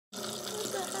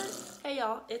Hey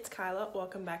y'all, it's Kyla.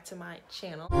 Welcome back to my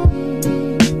channel.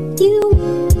 In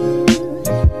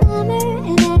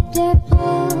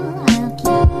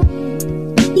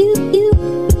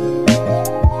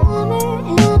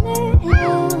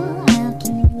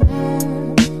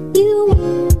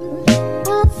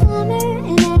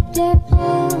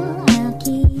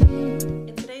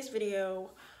today's video,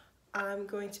 I'm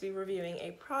going to be reviewing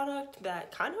a product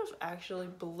that kind of actually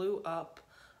blew up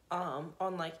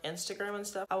on like Instagram and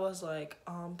stuff. I was like,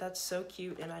 that's so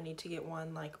cute and I need to get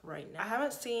one like right now. I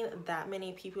haven't seen that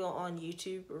many people on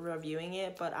YouTube reviewing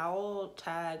it, but I will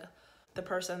tag the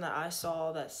person that I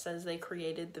saw that says they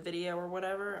created the video or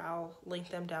whatever. I'll link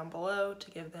them down below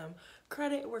to give them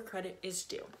credit where credit is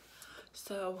due.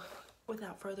 So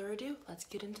without further ado, let's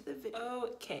get into the video.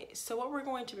 Okay, so what we're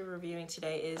going to be reviewing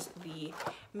today is the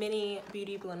mini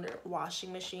beauty blender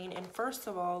washing machine. And first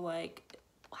of all, like,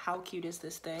 how cute is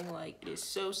this thing? Like, it is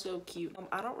so cute.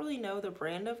 I don't really know the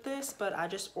brand of this, but I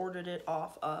just ordered it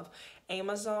off of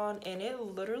Amazon and it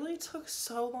literally took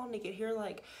so long to get here.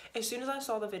 Like, as soon as I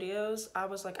saw the videos, I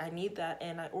was like, I need that,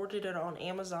 and I ordered it on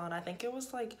Amazon. I think it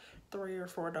was like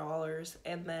 $3 or $4,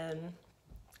 and then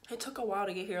it took a while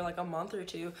to get here, like a month or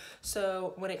two.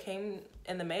 So when it came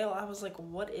in the mail, I was like,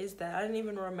 what is that? I didn't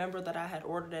even remember that I had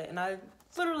ordered it, and I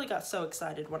literally got so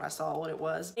excited when I saw what it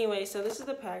was. Anyway, so this is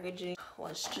the packaging.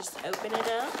 Let's just open it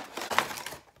up.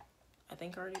 I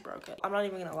think I already broke it. I'm not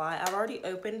even gonna lie, I've already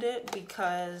opened it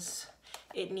because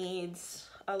it needs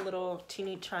a little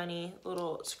teeny tiny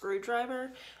little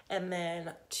screwdriver and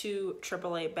then 2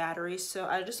 AAA batteries. So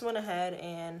I just went ahead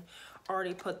and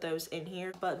already put those in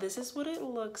here, but this is what it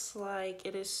looks like.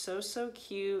 It is so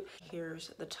cute. Here's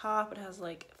the top. It has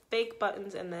like fake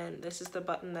buttons, and then this is the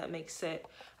button that makes it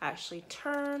actually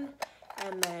turn,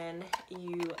 and then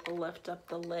you lift up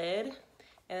the lid,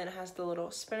 and then it has the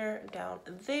little spinner down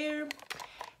there,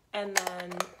 and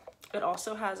then it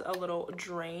also has a little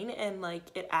drain, and like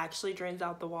it actually drains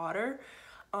out the water.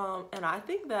 And I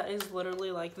think that is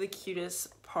literally like the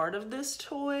cutest part of this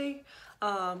toy,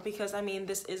 because I mean,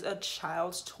 this is a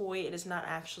child's toy. It is not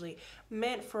actually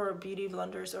meant for beauty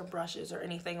blenders or brushes or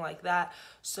anything like that.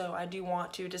 So I do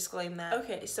want to disclaim that.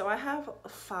 Okay, so I have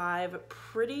 5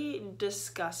 pretty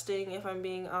disgusting, if I'm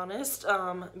being honest,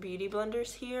 beauty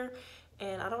blenders here.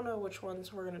 And I don't know which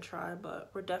ones we're gonna try, but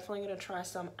we're definitely gonna try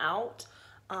some out.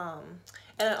 And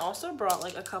I also brought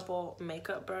like a couple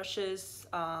makeup brushes,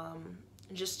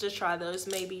 just to try those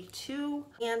maybe too.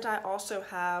 And I also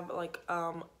have like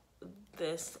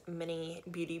this mini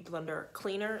beauty blender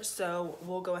cleaner, so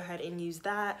we'll go ahead and use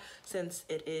that since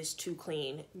it is 2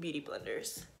 clean beauty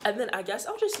blenders. And then I guess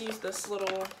I'll just use this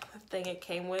little thing it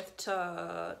came with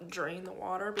to drain the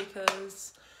water,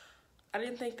 because I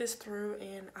didn't think this through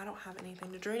and I don't have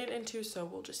anything to drain it into, so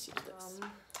we'll just use this.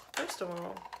 First of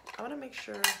all, I want to make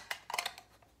sure.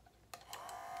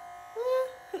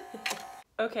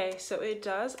 Okay, so it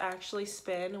does actually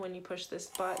spin when you push this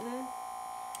button.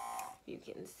 You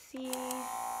can see.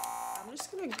 I'm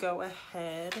just gonna go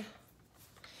ahead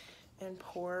and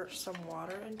pour some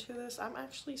water into this. I'm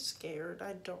actually scared.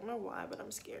 I don't know why, but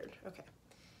I'm scared. Okay.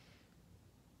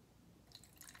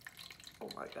 Oh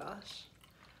my gosh.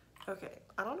 Okay,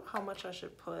 I don't know how much I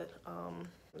should put. I'm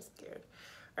scared.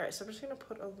 All right, so I'm just gonna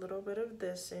put a little bit of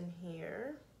this in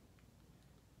here.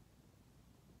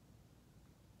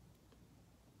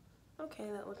 Okay,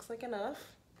 that looks like enough.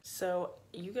 So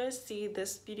you guys see,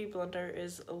 this beauty blender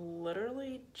is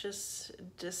literally just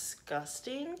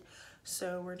disgusting.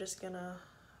 So we're just gonna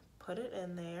put it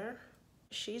in there.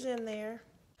 She's in there,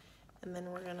 and then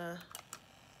we're gonna,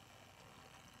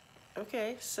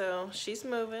 okay, so she's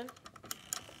moving.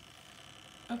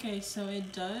 Okay, so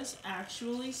it does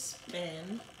actually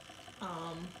spin.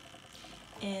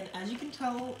 And as you can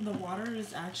tell, the water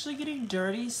is actually getting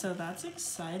dirty, so that's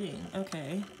exciting.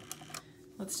 Okay.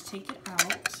 Let's take it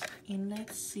out and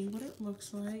let's see what it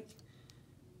looks like.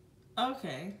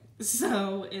 Okay,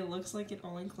 so it looks like it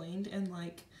only cleaned in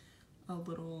like a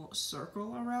little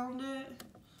circle around it.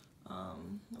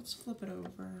 Let's flip it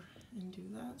over and do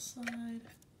that side.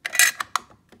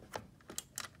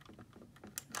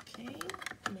 Okay,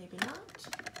 maybe not.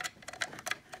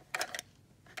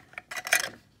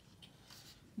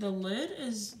 The lid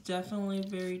is definitely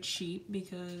very cheap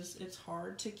because it's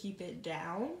hard to keep it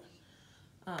down.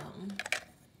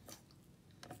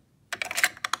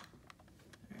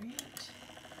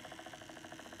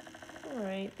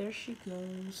 Alright, there she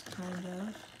goes, kind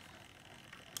of.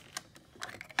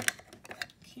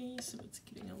 Okay, so it's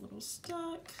getting a little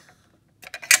stuck.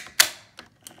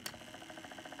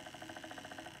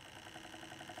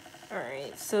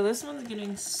 Alright, so this one's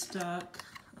getting stuck.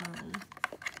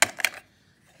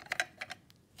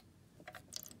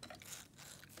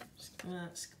 I'm gonna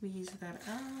squeeze that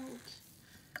out.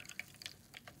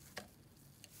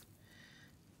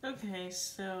 Okay,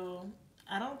 so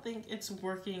I don't think it's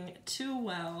working too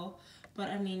well,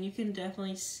 but I mean, you can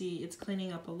definitely see it's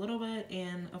cleaning up a little bit,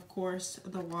 and of course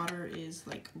the water is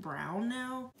like brown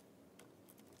now.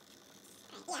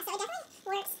 Yeah, so it definitely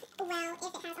works well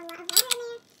if it has a lot of water in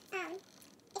there.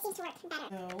 It seems to work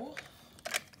better. So,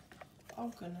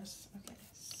 oh goodness, okay,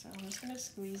 so I'm just gonna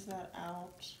squeeze that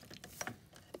out.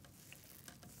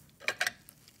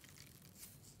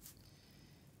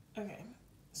 Okay,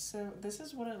 so this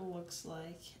is what it looks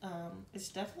like. It's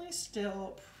definitely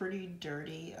still pretty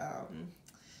dirty,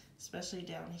 especially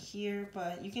down here,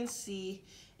 but you can see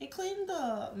it cleaned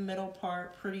the middle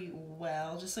part pretty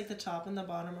well. Just like the top and the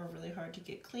bottom are really hard to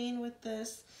get clean with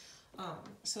this.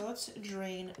 So let's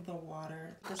drain the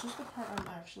water. This is the part I'm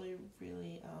actually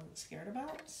really scared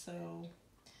about, so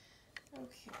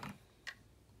okay.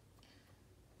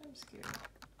 I'm scared.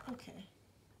 Okay.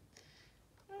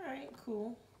 Alright,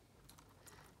 cool.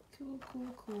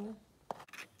 Cool.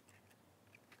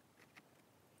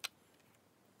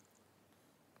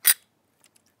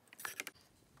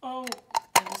 Oh,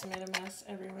 I just made a mess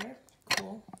everywhere.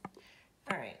 Cool.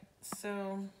 Alright,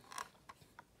 so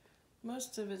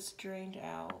most of it's drained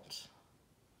out.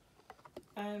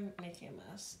 I'm making a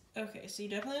mess. Okay, so you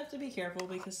definitely have to be careful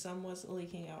because some was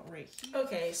leaking out right here.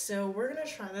 Okay, so we're gonna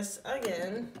try this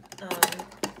again.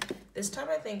 This time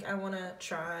I think I want to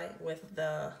try with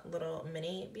the little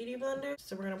mini beauty blender.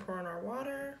 So we're going to pour in our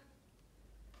water.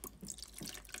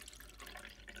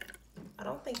 I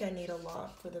don't think I need a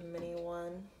lot for the mini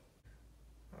one.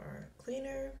 Our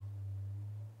cleaner.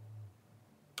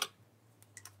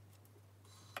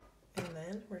 And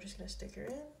then we're just going to stick her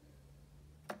in.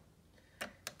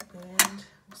 And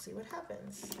we'll see what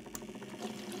happens.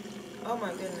 Oh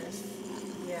my goodness.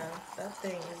 Yeah, that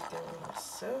thing is going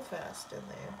so fast in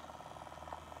there.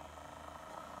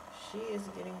 She is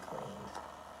getting cleaned.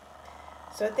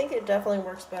 So I think it definitely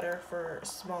works better for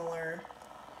smaller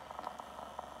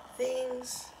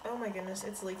things. Oh my goodness,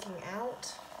 it's leaking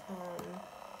out.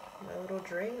 My little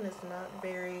drain is not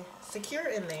very secure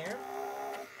in there.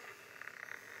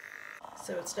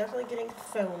 So it's definitely getting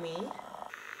foamy.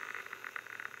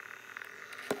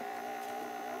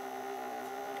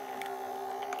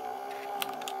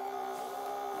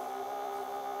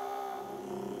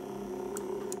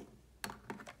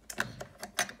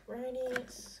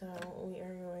 So we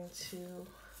are going to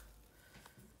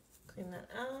clean that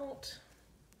out.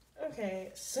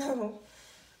 Okay, so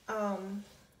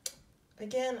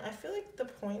again, I feel like the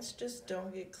points just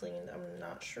don't get cleaned. I'm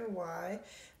not sure why,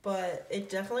 but it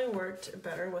definitely worked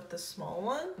better with the small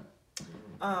one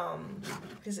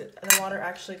because the water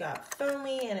actually got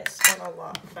foamy and it spun a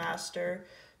lot faster.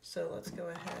 So let's go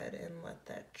ahead and let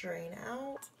that drain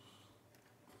out.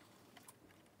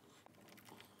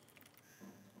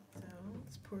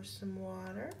 Let's pour some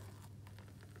water.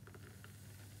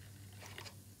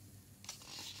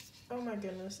 Oh my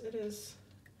goodness, it is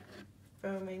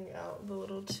foaming out the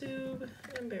little tube.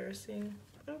 Embarrassing.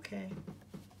 Okay.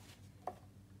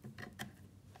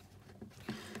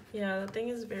 Yeah, that thing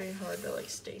is very hard to like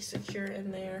stay secure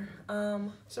in there.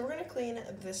 So we're gonna clean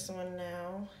this one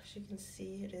now. As you can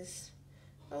see, it is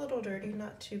a little dirty,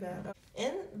 not too bad.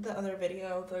 In the other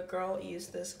video, the girl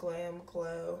used this Glam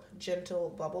Glow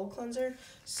Gentle Bubble Cleanser,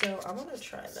 so I'm gonna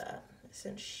try that.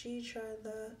 Since she tried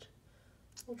that,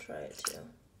 we'll try it too.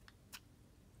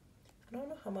 I don't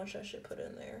know how much I should put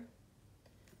in there.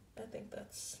 I think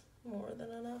that's more than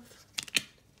enough.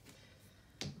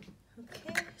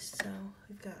 Okay, so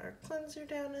we've got our cleanser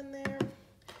down in there,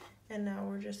 and now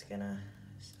we're just gonna,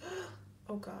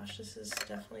 oh gosh, this is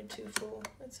definitely too full.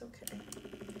 It's okay.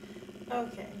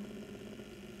 Okay.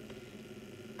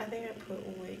 I think I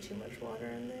put way too much water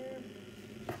in there.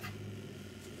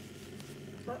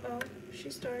 Uh-oh,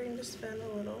 she's starting to spin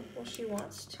a little. Well, she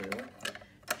wants to.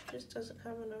 She just doesn't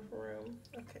have enough room.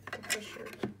 Okay, I'll push her.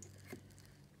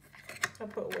 I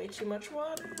put way too much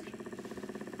water.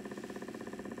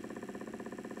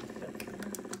 Okay,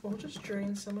 we'll just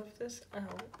drain some of this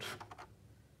out.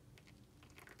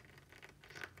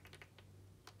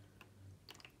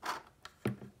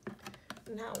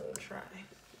 Now we'll try.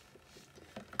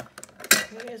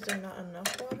 Is there not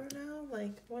enough water now?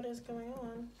 Like, what is going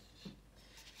on?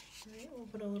 Alright, we'll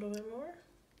put a little bit more.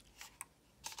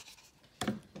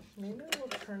 Maybe we'll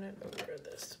turn it over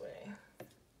this way.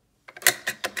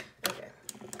 Okay.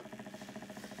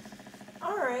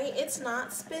 Alright, it's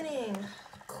not spinning.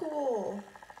 Cool.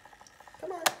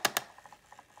 Come on.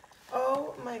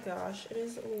 Oh my gosh, it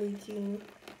is leaking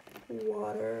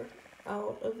water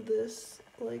out of this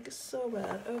like so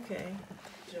bad. Okay,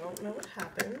 don't know what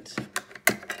happened.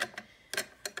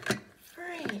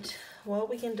 Alright, well,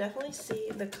 we can definitely see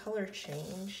the color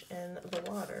change in the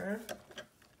water.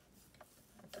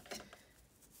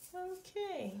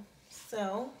 Okay,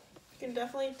 so you can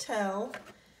definitely tell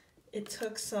it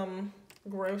took some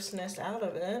grossness out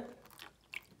of it.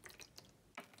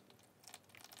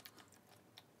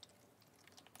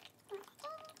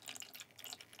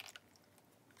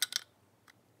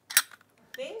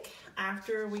 I think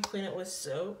after we clean it with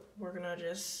soap, we're gonna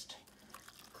just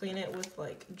clean it with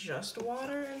like just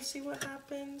water and see what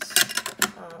happens.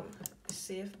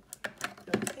 See if,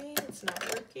 okay, it's not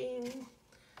working.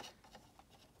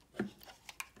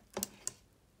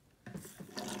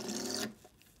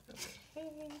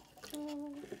 Okay,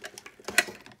 cool.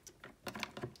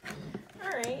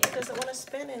 Alright, it doesn't want to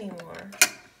spin anymore.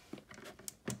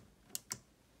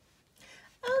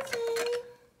 Okay.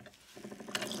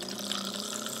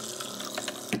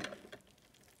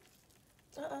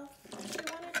 Uh-oh, she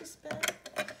wanted to spin.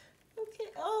 Okay,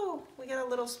 oh, we got a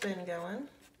little spin going.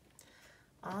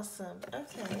 Awesome,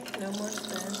 okay, no more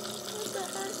spin. What the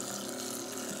heck?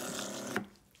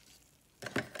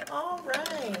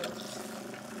 Alright.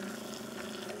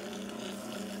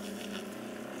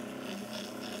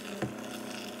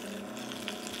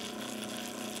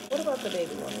 What about the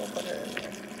baby one? We'll put her in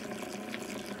there.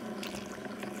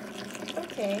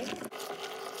 Okay.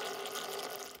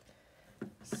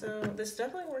 So this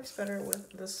definitely works better with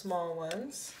the small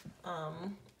ones.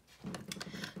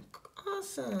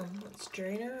 Awesome. Let's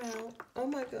drain her out. Oh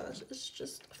my gosh, it's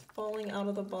just falling out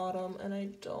of the bottom and I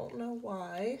don't know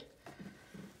why.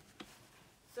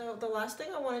 So the last thing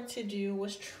I wanted to do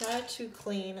was try to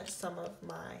clean some of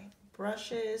my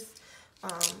brushes.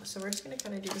 So we're just going to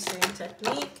kind of do the same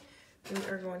technique. We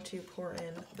are going to pour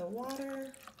in the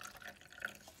water,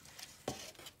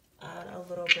 add a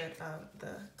little bit of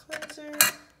the cleanser,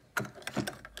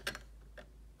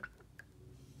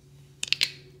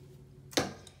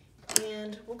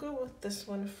 and we'll go with this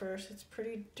one first. It's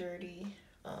pretty dirty,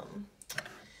 and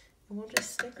we'll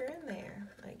just stick her in there,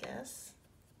 I guess.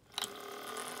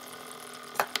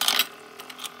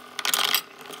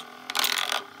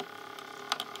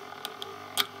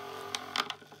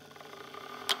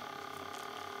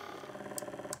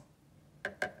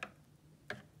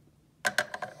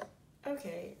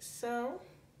 Okay, so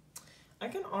I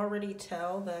can already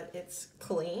tell that it's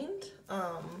cleaned,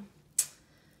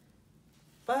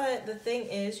 but the thing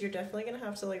is, you're definitely gonna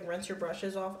have to like rinse your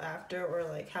brushes off after, or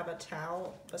like have a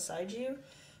towel beside you.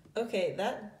 Okay,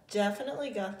 that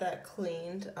definitely got that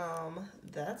cleaned.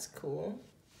 That's cool.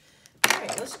 All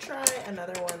right, let's try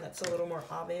another one that's a little more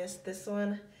obvious. This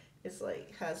one is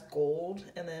like has gold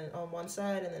and then on one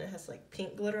side, and then it has like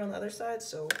pink glitter on the other side.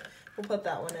 So we'll put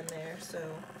that one in there. So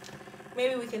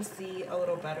maybe we can see a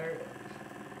little better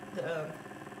the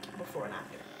before and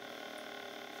after.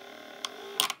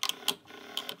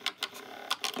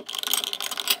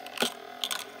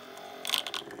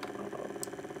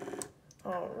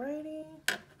 Alrighty.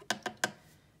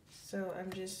 So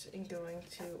I'm just going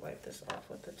to wipe this off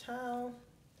with the towel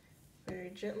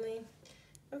very gently.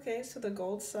 Okay, so the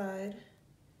gold side,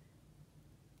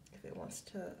 if it wants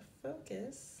to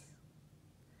focus,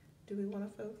 do we want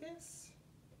to focus?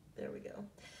 There we go.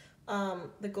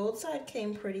 The gold side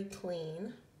came pretty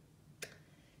clean,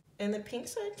 and the pink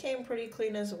side came pretty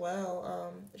clean as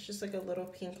well. It's just like a little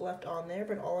pink left on there,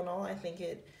 but all in all, I think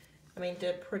it,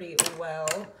 did pretty well.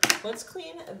 Let's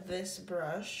clean this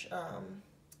brush.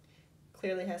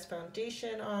 Clearly has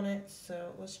foundation on it,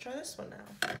 so let's try this one now.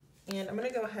 And I'm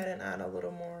gonna go ahead and add a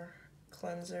little more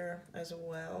cleanser as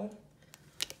well,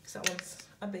 because that one's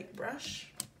a big brush.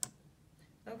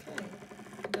 Okay,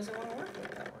 it doesn't want to work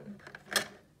with that one.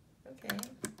 Okay,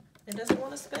 it doesn't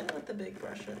want to spin with the big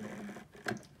brush in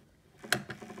there. I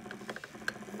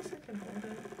guess I can hold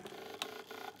it.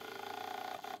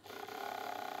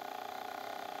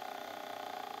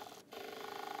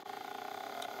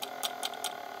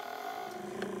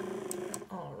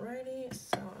 Alrighty,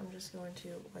 so I'm just going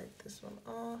to wipe this one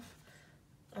off.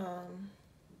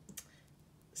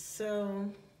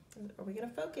 So are we gonna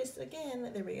focus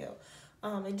again? There we go.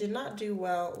 It did not do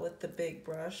well with the big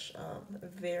brush.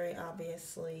 Very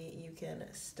obviously, you can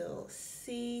still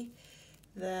see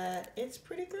that it's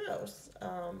pretty gross.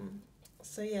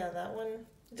 So yeah, that one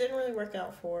didn't really work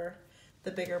out for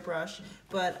the bigger brush,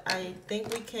 but I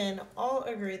think we can all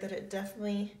agree that it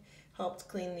definitely helped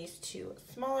clean these two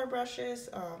smaller brushes,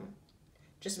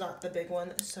 just not the big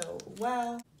one so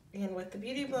well. And with the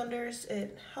beauty blenders,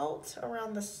 it helped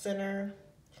around the center.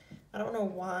 I don't know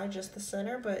why, just the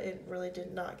center, but it really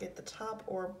did not get the top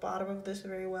or bottom of this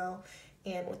very well.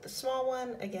 And with the small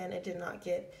one, again, it did not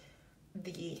get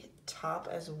the top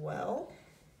as well.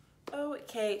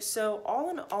 Okay, so all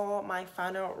in all, my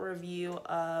final review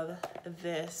of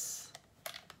this,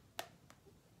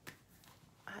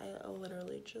 I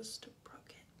literally just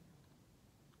broke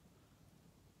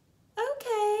it.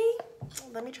 Okay,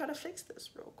 let me try to fix this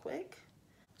real quick.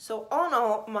 So all in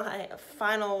all, my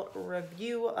final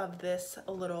review of this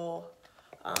little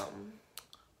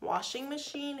washing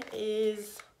machine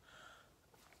is,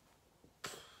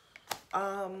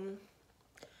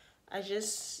 I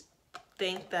just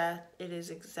think that it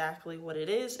is exactly what it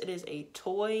is. It is a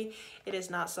toy. It is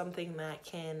not something that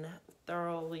can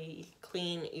thoroughly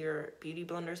clean your beauty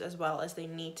blenders as well as they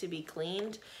need to be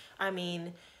cleaned. I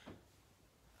mean,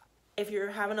 if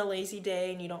you're having a lazy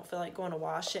day and you don't feel like going to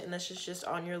wash it and this is just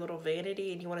on your little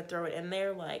vanity and you want to throw it in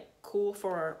there, like, cool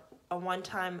for a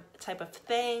one-time type of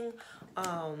thing.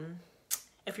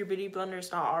 If your beauty blender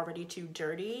is not already too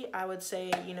dirty, I would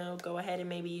say, you know, go ahead and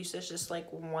maybe use this just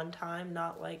like one time,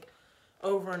 not like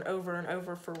over and over and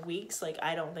over for weeks. Like,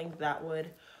 I don't think that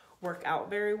would work out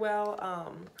very well.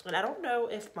 And I don't know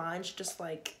if mine's just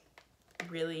like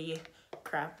really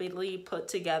crappily put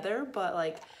together, but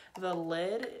like the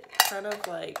lid kind of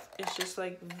like, it's just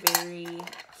like very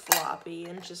floppy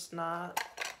and just not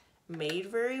made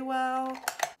very well.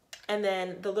 And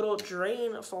then the little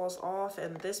drain falls off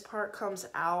and this part comes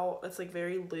out. It's like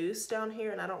very loose down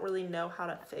here and I don't really know how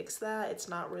to fix that. It's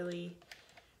not really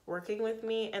working with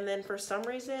me. And then for some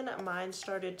reason, mine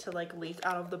started to like leak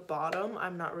out of the bottom.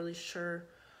 I'm not really sure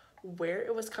where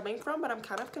it was coming from, but I'm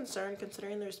kind of concerned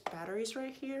considering there's batteries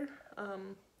right here.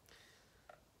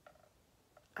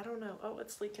 I don't know. Oh,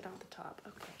 it's leaking out the top.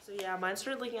 Okay. So yeah, mine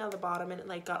started leaking out the bottom and it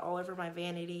like got all over my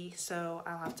vanity. So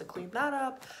I'll have to clean that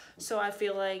up. So I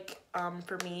feel like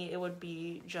for me, it would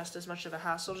be just as much of a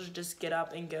hassle to just get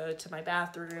up and go to my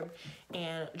bathroom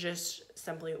and just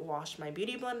simply wash my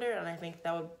beauty blender. And I think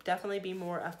that would definitely be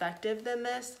more effective than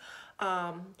this.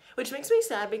 Which makes me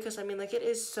sad because I mean, like, it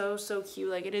is so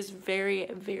cute. Like, it is very,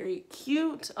 very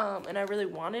cute. And I really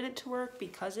wanted it to work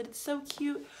because it's so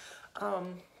cute.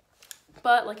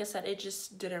 But like I said, it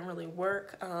just didn't really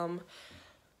work.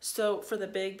 So for the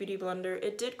big beauty blender,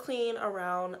 it did clean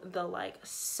around the like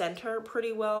center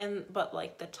pretty well, but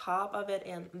like the top of it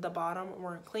and the bottom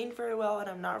weren't cleaned very well, and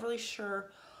I'm not really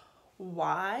sure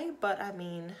why. But I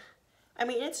mean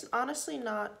it's honestly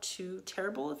not too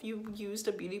terrible if you used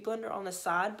a beauty blender on the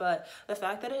side, but the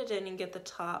fact that it didn't get the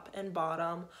top and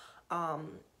bottom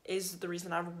is the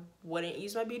reason I wouldn't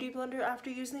use my beauty blender after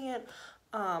using it.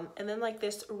 And then like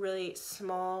this really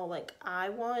small like eye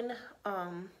one,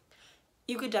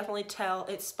 you could definitely tell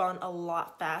it spun a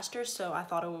lot faster, so I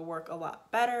thought it would work a lot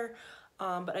better.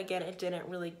 But again, it didn't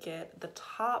really get the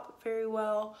top very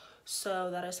well,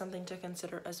 so that is something to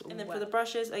consider as well. And then for the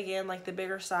brushes, again, like the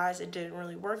bigger size, it didn't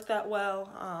really work that well.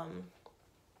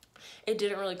 It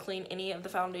didn't really clean any of the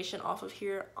foundation off of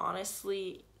here,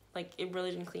 honestly. Like, it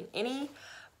really didn't clean any.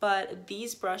 But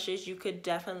these brushes, you could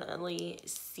definitely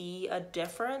see a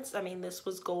difference. I mean, this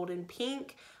was golden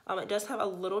pink. It does have a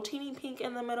little teeny pink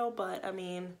in the middle, but I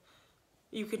mean,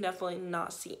 you can definitely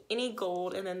not see any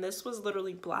gold. And then this was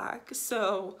literally black.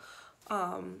 So,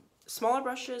 smaller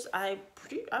brushes, I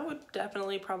would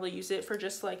definitely probably use it for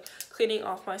just like cleaning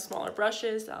off my smaller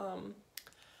brushes.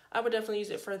 I would definitely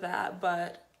use it for that,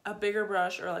 but a bigger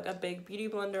brush or like a big beauty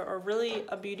blender or really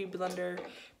a beauty blender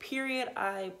period,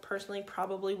 I personally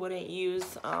probably wouldn't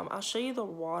use. I'll show you the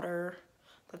water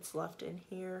that's left in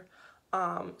here.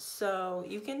 So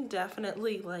you can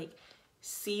definitely like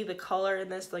see the color in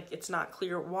this. Like, it's not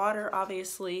clear water,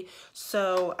 obviously.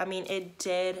 So I mean, it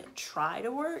did try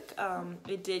to work.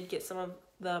 It did get some of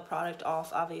the product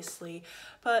off, obviously,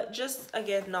 but just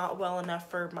again, not well enough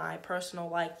for my personal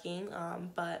liking.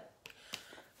 But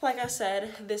like I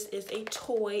said, this is a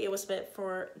toy. It was meant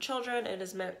for children. It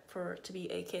is meant to be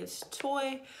a kid's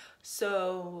toy.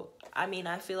 So, I mean,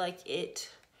 I feel like it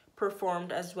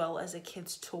performed as well as a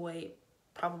kid's toy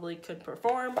probably could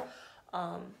perform.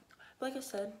 Like I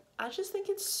said, I just think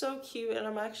it's so cute, and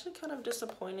I'm actually kind of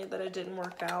disappointed that it didn't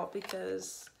work out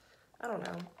because, I don't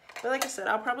know. But like I said,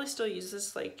 I'll probably still use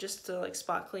this like just to like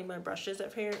spot clean my brushes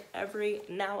every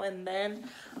now and then.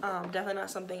 Definitely not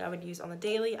something I would use on the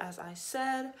daily, as I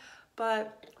said,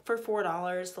 but for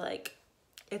 $4, like,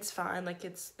 it's fine. Like,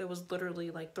 it was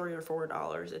literally like $3 or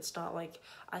 $4. It's not like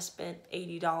I spent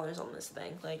 $80 on this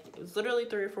thing. Like, it was literally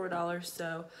 $3 or $4,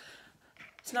 so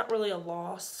it's not really a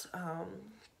loss.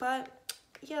 But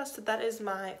yeah, so that is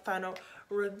my final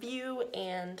review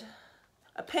and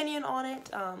opinion on it.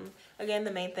 Again,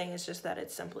 the main thing is just that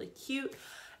it's simply cute,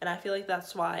 and I feel like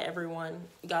that's why everyone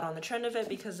got on the trend of it,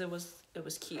 because it was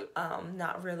cute.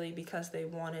 Not really because they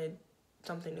wanted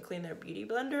something to clean their beauty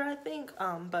blender, I think,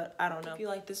 but I don't know. If you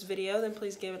like this video, then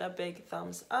please give it a big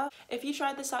thumbs up. If you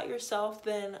tried this out yourself,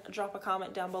 then drop a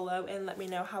comment down below and let me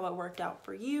know how it worked out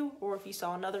for you, or if you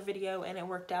saw another video and it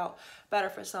worked out better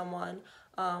for someone.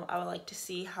 I would like to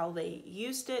see how they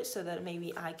used it so that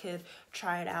maybe I could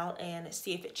try it out and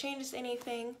see if it changes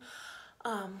anything.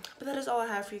 But that is all I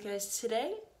have for you guys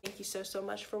today. Thank you so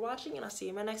much for watching, and I'll see you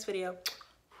in my next video.